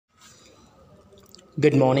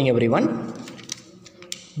Good morning everyone.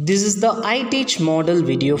 This is the iTeach model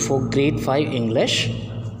video for grade 5 English.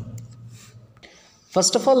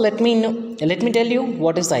 First of all, let me tell you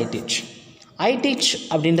what is iTeach. iTeach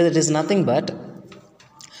அப்படின்றது is nothing but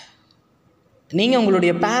நீங்கள்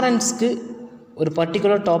உங்களுடைய பேரண்ட்ஸ்க்கு ஒரு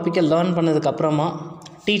particular டாப்பிக்கை learn பண்ணதுக்கு அப்புறமா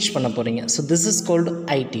teach பண்ண போகிறீங்க. So this is called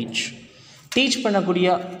iTeach. Teach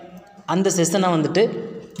பண்ணக்கூடிய அந்த செஷனை வந்துட்டு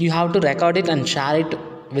you have to record it and share it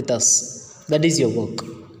with us. That is your work.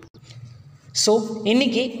 So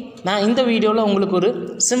இன்றைக்கி நான் இந்த வீடியோவில் உங்களுக்கு ஒரு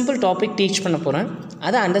சிம்பிள் டாபிக் டீச் பண்ண போகிறேன்.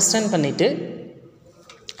 அதை அண்டர்ஸ்டாண்ட் பண்ணிவிட்டு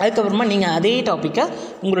அதுக்கப்புறமா நீங்கள் அதே டாப்பிக்கை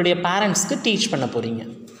உங்களுடைய பேரண்ட்ஸ்க்கு டீச் பண்ண போகிறீங்க.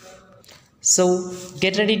 So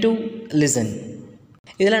get ready to listen.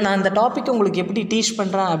 இதில் நான் இந்த டாப்பிக் உங்களுக்கு எப்படி டீச்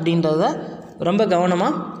பண்ணுறேன் அப்படின்றத ரொம்ப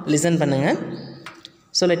கவனமாக லிசன் பண்ணுங்கள்.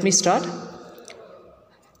 So let me start.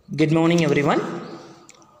 Good morning every one.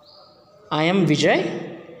 I am Vijay.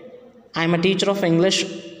 I am a teacher of English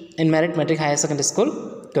in Merit Metric Higher Secondary School,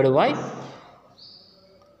 Koduvai.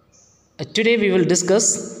 Today we will discuss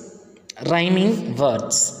rhyming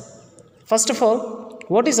words. First of all,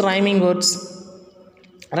 what is rhyming words?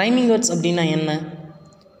 Rhyming words அப்படின்னா என்ன?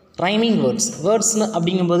 Rhyming words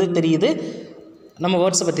அப்படிங்கும்போது தெரியுது நம்ம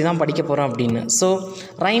வேர்ட்ஸை பற்றி தான் படிக்க போகிறோம் அப்படின்னு. ஸோ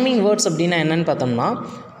ரைமிங் வேர்ட்ஸ் அப்படின்னா என்னன்னு பார்த்தோம்னா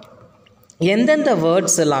எந்தெந்த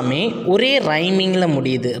வேர்ட்ஸ் எல்லாமே ஒரே ரைமிங்கில்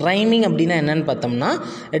முடியுது. ரைமிங் அப்படின்னா என்னென்னு பார்த்தோம்னா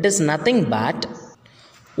இட் இஸ் நத்திங் பட்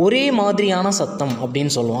ஒரே மாதிரியான சத்தம்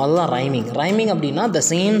அப்படின்னு சொல்லுவோம். அதுதான் ரைமிங். ரைமிங் அப்படின்னா த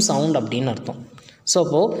சேம் சவுண்ட் அப்படின்னு அர்த்தம். ஸோ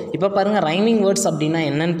இப்போ பாருங்கள், ரைமிங் வேர்ட்ஸ் அப்படின்னா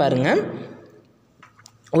என்னென்னு பாருங்கள்.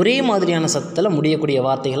 ஒரே மாதிரியான சத்தத்தில் முடியக்கூடிய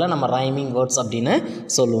வார்த்தைகளை நம்ம ரைமிங் வேர்ட்ஸ் அப்படின்னு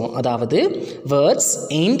சொல்லுவோம். அதாவது words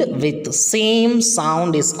end with same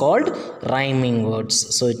sound is called rhyming words.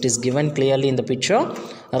 So it is given clearly in the picture.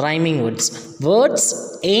 Rhyming words. Words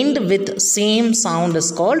end with same sound is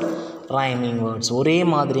called rhyming words. ஒரே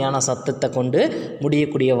மாதிரியான சத்தத்தை கொண்டு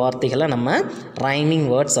முடியக்கூடிய வார்த்தைகளை நம்ம rhyming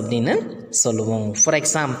words அப்படின்னு சொல்லுவோம். For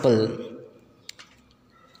example,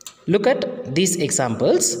 look at these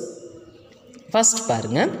examples. First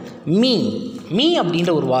பாருங்கள், மீ. மீ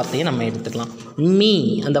அப்படின்ற ஒரு வார்த்தையை நம்ம எடுத்துக்கலாம். மீ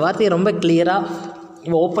அந்த வார்த்தையை ரொம்ப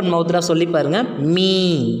கிளியராக ஓப்பன் மவுத்தாக சொல்லி பாருங்கள். மீ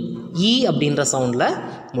ஈ அப்படின்ற சவுண்டில்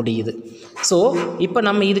முடியுது. ஸோ இப்போ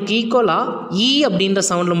நம்ம இதுக்கு ஈக்குவலாக ஈ அப்படின்ற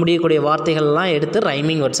சவுண்டில் முடியக்கூடிய வார்த்தைகள்லாம் எடுத்து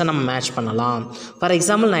ரைமிங் வேர்ட்ஸை நம்ம மேட்ச் பண்ணலாம். ஃபார்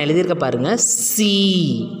எக்ஸாம்பிள் நான் எழுதியிருக்க பாருங்கள், சி,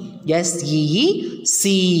 எஸ்இஇ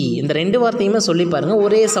சி. இந்த ரெண்டு வார்த்தையுமே சொல்லி பாருங்கள்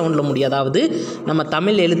ஒரே சவுண்டில் முடியும். அதாவது நம்ம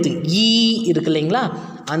தமிழ் எழுத்து ஈ இருக்கு இல்லைங்களா,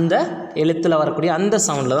 அந்த எழுத்தில் வரக்கூடிய அந்த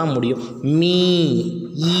சவுண்டில் தான் முடியும். மீ,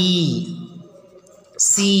 ஈ,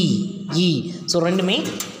 சி, இ. ஸோ ரெண்டுமே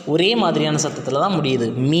ஒரே மாதிரியான சத்தத்தில் தான் முடியுது.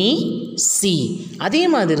 Me, C. அதே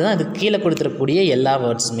மாதிரி தான் அது கீழே கொடுத்துருக்கக்கூடிய எல்லா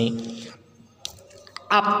வேர்ட்ஸுமே.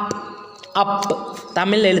 அப், அப்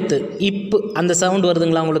தமிழ் எழுத்து இப்பு அந்த சவுண்ட்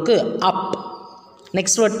வருதுங்களா உங்களுக்கு, அப்.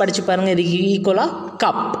 நெக்ஸ்ட் வேர்ட் படித்து பாருங்கள், இது ஈக்குவலாக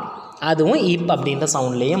கப், அதுவும் இப் அப்படின்ற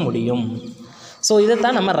சவுண்ட்லேயே முடியும். ஸோ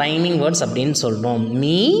இதைத்தான் நம்ம ரைமிங் வேர்ட்ஸ் அப்படின்னு சொல்கிறோம்.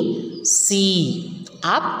 Me, C,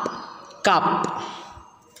 up, cup.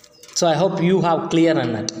 So I hope you have clear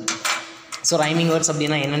and that. So rhyming words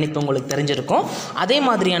அப்படின்னா என்னென்னு இப்போ உங்களுக்கு தெரிஞ்சிருக்கும். அதே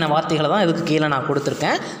மாதிரியான வார்த்தைகளை தான் இதுக்கு கீழே நான்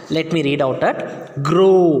கொடுத்துருக்கேன். Let me read out at.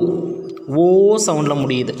 Grow, ஓ சவுண்டில்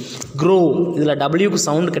முடியுது. க்ரோ இதில் டபிள்யூக்கு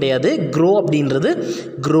சவுண்டு கிடையாது. க்ரோ அப்படின்றது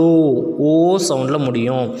க்ரோ ஓ சவுண்டில்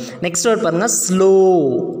முடியும். நெக்ஸ்ட் வேர்ட் பாருங்கள், ஸ்லோ.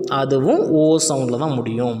 அதுவும் ஓ சவுண்டில் தான்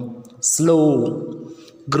முடியும். ஸ்லோ,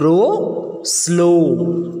 க்ரோ, ஸ்லோ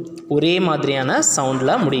ஒரே மாதிரியான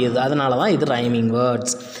சவுண்டில் முடியுது. அதனால தான் இது ரைமிங்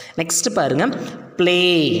வேர்ட்ஸ். நெக்ஸ்ட்டு பாருங்கள், ப்ளே.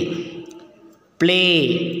 ப்ளே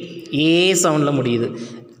ஏ சவுண்டில் முடியுது.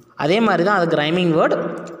 அதே மாதிரி தான் அதுக்கு ரைமிங் வேர்ட்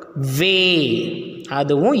வே.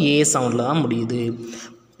 அதுவும் ஏ சவுண்டில் தான் முடியுது.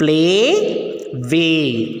 ப்ளே, வே,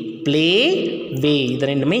 ப்ளே, வே இது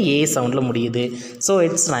ரெண்டுமே ஏ சவுண்டில் முடியுது. So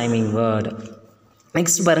it's rhyming word.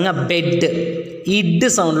 Next பாருங்கள், பெட்டு. இட்டு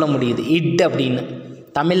சவுண்டில் முடியுது. இட்டு அப்படின்னு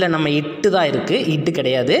தமிழில் நம்ம இட்டு தான் இருக்குது, இட்டு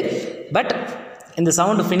கிடையாது. பட் இந்த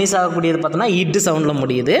சவுண்டு ஃபினிஷ் ஆகக்கூடியது பார்த்தோன்னா இட்டு சவுண்டில்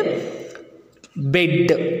முடியுது.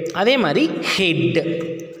 பெட்டு. அதே மாதிரி ஹெட்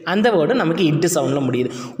அந்த வேர்டு நமக்கு இட்டு சவுண்டில் முடியுது.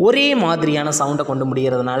 ஒரே மாதிரியான சவுண்டை கொண்டு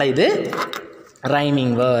முடிகிறதுனால இது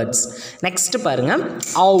ரைமிங் வேர்ட்ஸ். நெக்ஸ்ட்டு பாருங்கள்,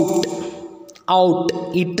 அவுட். அவுட்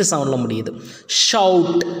இட்டு சவுண்டில் முடியுது.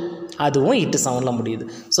 ஷவுட் அதுவும் இட்டு சவுண்டில் முடியுது.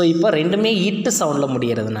 ஸோ இப்போ ரெண்டுமே இட்டு சவுண்டில்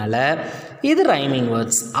முடிகிறதுனால இது rhyming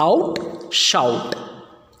words. Out, shout.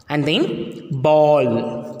 And then பால்.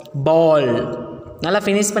 பால் நல்லா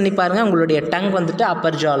ஃபினிஷ் பண்ணி பாருங்கள். உங்களுடைய டங் வந்துட்டு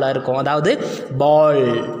அப்பர் ஜாலாக இருக்கும். அதாவது பால்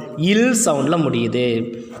இல் சவுண்டில் முடியுது.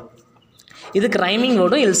 இதுக்கு ரைமிங்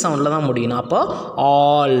வேர்டும் இல் சவுண்டில் தான் முடியணும். அப்போ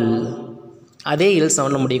ஆல் அதே இல்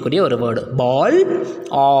சவுண்டில் முடியக்கூடிய ஒரு வேர்டு பால்,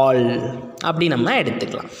 ஆல் அப்படி நம்ம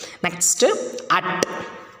எடுத்துக்கலாம். Next at.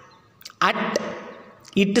 அட்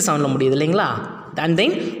இட்டு சவுண்டில் முடியுது இல்லைங்களா? அண்ட்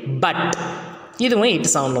தென் பட், இதுவும் இட்டு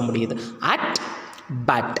சவுண்டில் முடியுது. At,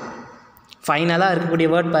 but. ஃபைனலாக இருக்கக்கூடிய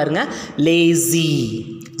வேர்ட் பாருங்கள், லேசி,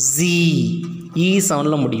 ஜி, ஈ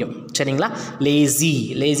சவுண்டில் முடியும். சரிங்களா? லேசி,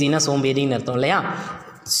 லேசினா சோம்பேறின்னு அர்த்தம் இல்லையா?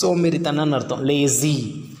 சோம்பேறித்தனன்னு அர்த்தம் லேசி.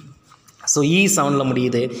 ஸோ ஈ சவுண்டில்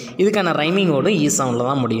முடியுது. இதுக்கான ரைமிங் வேர்டும் ஈ சவுண்டில்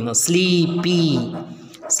தான் முடியணும். ஸ்லீப்பி,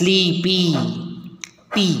 ஸ்லீப்பி,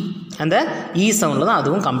 பி, அந்த ஈ சவுண்டில் தான்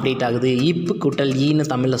அதுவும் கம்ப்ளீட் ஆகுது. இப்பு குட்டல் ஈன்னு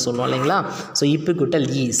தமிழில் சொல்லுவோம் இல்லைங்களா? ஸோ இப்பு குட்டல்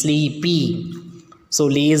ஈ, ஸ்லீப்பி. ஸோ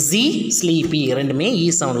லேசி, ஸ்லீப்பி ரெண்டுமே ஈ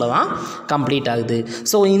சவுண்டில் தான் கம்ப்ளீட் ஆகுது.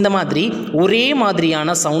 ஸோ இந்த மாதிரி ஒரே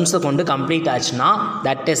மாதிரியான சவுண்ட்ஸை கொண்டு கம்ப்ளீட் ஆச்சுன்னா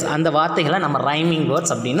தட் இஸ் அந்த வார்த்தைகளை நம்ம ரைமிங்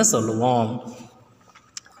வேர்ட்ஸ் அப்படின்னு சொல்லுவோம்.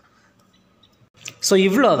 ஸோ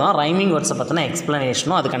இவ்வளோ தான் ரைமிங் வேர்ட்ஸை பற்றின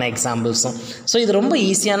எக்ஸ்ப்ளனேஷனும் அதுக்கான எக்ஸாம்பிள்ஸும். ஸோ இது ரொம்ப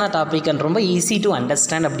ஈஸியான டாபிக் அண்ட் ரொம்ப ஈஸி டு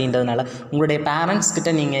அண்டர்ஸ்டாண்ட் அப்படின்றதுனால உங்களுடைய பேரண்ட்ஸ்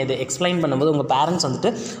கிட்ட நீங்கள் இது எக்ஸ்பிளைன் பண்ணும்போது உங்கள் பேரண்ட்ஸ்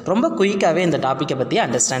வந்துட்டு ரொம்ப குயிக்காகவே இந்த டாப்பிக்கை பற்றி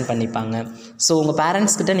அண்டர்ஸ்டாண்ட் பண்ணிப்பாங்க. ஸோ உங்கள்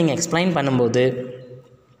பேரண்ட்ஸ் கிட்ட நீங்கள் எக்ஸ்பிளைன் பண்ணும்போது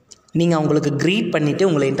நீங்கள் அவங்களுக்கு க்ரீட் பண்ணிவிட்டு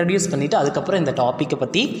உங்களை இன்ட்ரடியூஸ் பண்ணிவிட்டு அதுக்கப்புறம் இந்த டாப்பிக்கை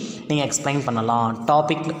பற்றி நீங்கள் எக்ஸ்பிளைன் பண்ணலாம்.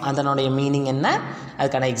 டாபிக் அதனுடைய மீனிங் என்ன,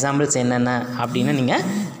 அதுக்கான எக்ஸாம்பிள்ஸ் என்னென்ன அப்படின்னு நீங்கள்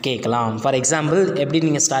கேட்கலாம். ஃபார் எக்ஸாம்பிள் எப்படி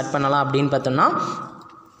நீங்கள் ஸ்டார்ட் பண்ணலாம் அப்படின்னு பார்த்தோம்னா,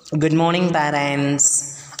 good morning parents,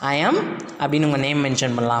 I am அப்படின்னு உங்கள் நேம்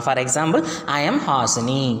மென்ஷன் பண்ணலாம். For example, I am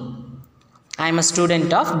Hasini, I am a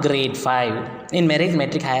student of grade 5 in Merit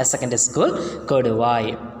Metric Higher Secondary School, Koduvai.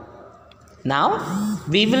 Now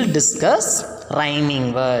we will discuss rhyming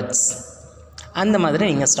words. அந்த மாதிரி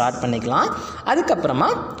நீங்கள் start பண்ணிக்கலாம். அதுக்கப்புறமா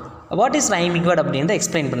what is rhyming word அப்படின்றத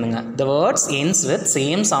explain பண்ணுங்கள். The words ends with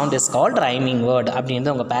same sound is called rhyming word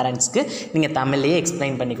அப்படின்றத உங்கள் பேரண்ட்ஸ்க்கு நீங்கள் தமிழ்லேயே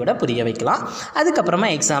எக்ஸ்பிளைன் பண்ணி கூட புரிய வைக்கலாம். அதுக்கப்புறமா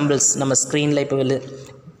எக்ஸாம்பிள்ஸ் நம்ம ஸ்க்ரீனில் இப்போ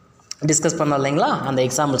டிஸ்கஸ் பண்ணோம் இல்லைங்களா, அந்த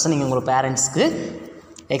எக்ஸாம்பிள்ஸை நீங்கள் உங்கள் பேரண்ட்ஸ்க்கு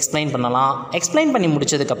எக்ஸ்பிளைன் பண்ணலாம். எக்ஸ்பிளைன் பண்ணி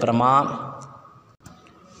முடித்ததுக்கப்புறமா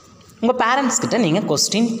உங்கள் பேரண்ட்ஸ்கிட்ட நீங்கள்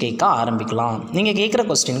கொஸ்டின் கேட்க ஆரம்பிக்கலாம். நீங்கள் கேட்குற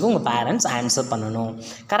கொஸ்டினுக்கு உங்கள் பேரண்ட்ஸ் ஆன்சர் பண்ணணும்.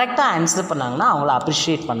 கரெக்டாக ஆன்சர் பண்ணாங்கன்னா அவங்கள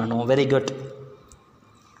அப்ரிஷியேட் பண்ணணும். வெரி குட்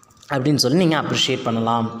அப்படின்னு சொல்லி நீங்கள் அப்ரிஷியேட்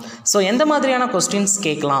பண்ணலாம். ஸோ எந்த மாதிரியான கொஸ்டின்ஸ்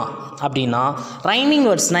கேட்கலாம் அப்படின்னா, ரைமிங்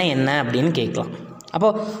வேர்ட்ஸ்னால் என்ன அப்படின்னு கேட்கலாம்.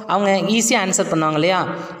 அப்போது அவங்க ஈஸியாக ஆன்சர் பண்ணுவாங்க இல்லையா?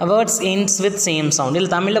 Words ends with same sound,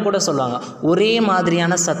 இல்லை தமிழில் கூட சொல்லுவாங்க, ஒரே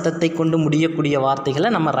மாதிரியான சத்தத்தை கொண்டு முடியக்கூடிய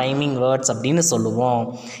வார்த்தைகளை நம்ம ரைமிங் வேர்ட்ஸ் அப்படின்னு சொல்லுவோம்.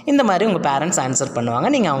 இந்த மாதிரி உங்கள் பேரண்ட்ஸ் ஆன்சர் பண்ணுவாங்க,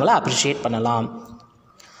 நீங்கள் அவங்கள அப்ரிஷியேட் பண்ணலாம்.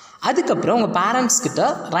 அதுக்கப்புறம் உங்கள் பேரண்ட்ஸ்கிட்ட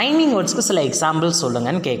ரைமிங் வேர்ட்ஸ்க்கு சில எக்ஸாம்பிள்ஸ்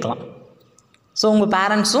சொல்லுங்கன்னு கேட்கலாம். ஸோ உங்கள்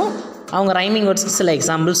பேரண்ட்ஸும் அவங்க ரைமிங் வேர்ட்ஸ்க்கு சில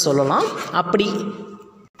எக்ஸாம்பிள்ஸ் சொல்லலாம். அப்படி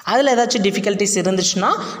அதில் ஏதாச்சும் டிஃபிகல்ட்டிஸ் இருந்துச்சுன்னா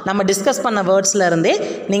நம்ம டிஸ்கஸ் பண்ண வேர்ட்ஸில் இருந்தே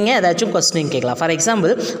நீங்கள் ஏதாச்சும் கொஸ்டின் கேட்கலாம். For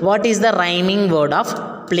example, what is the rhyming word of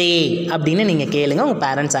play அப்படின்னு நீங்கள் கேளுங்க, உங்கள்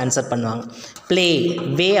பேரண்ட்ஸ் ஆன்சர் பண்ணுவாங்க. ப்ளே,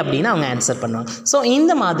 வே அப்படின்னு அவங்க ஆன்சர் பண்ணுவாங்க. ஸோ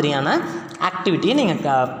இந்த மாதிரியான ஆக்டிவிட்டியை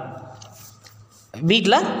நீங்கள்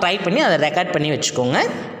வீட்டில் ட்ரை பண்ணி அதை ரெக்கார்ட் பண்ணி வச்சுக்கோங்க.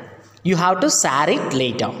 You have to share it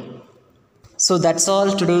later. So that's all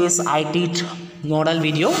today's I Teach model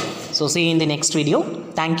video. So see you in the next video.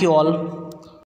 Thank you all.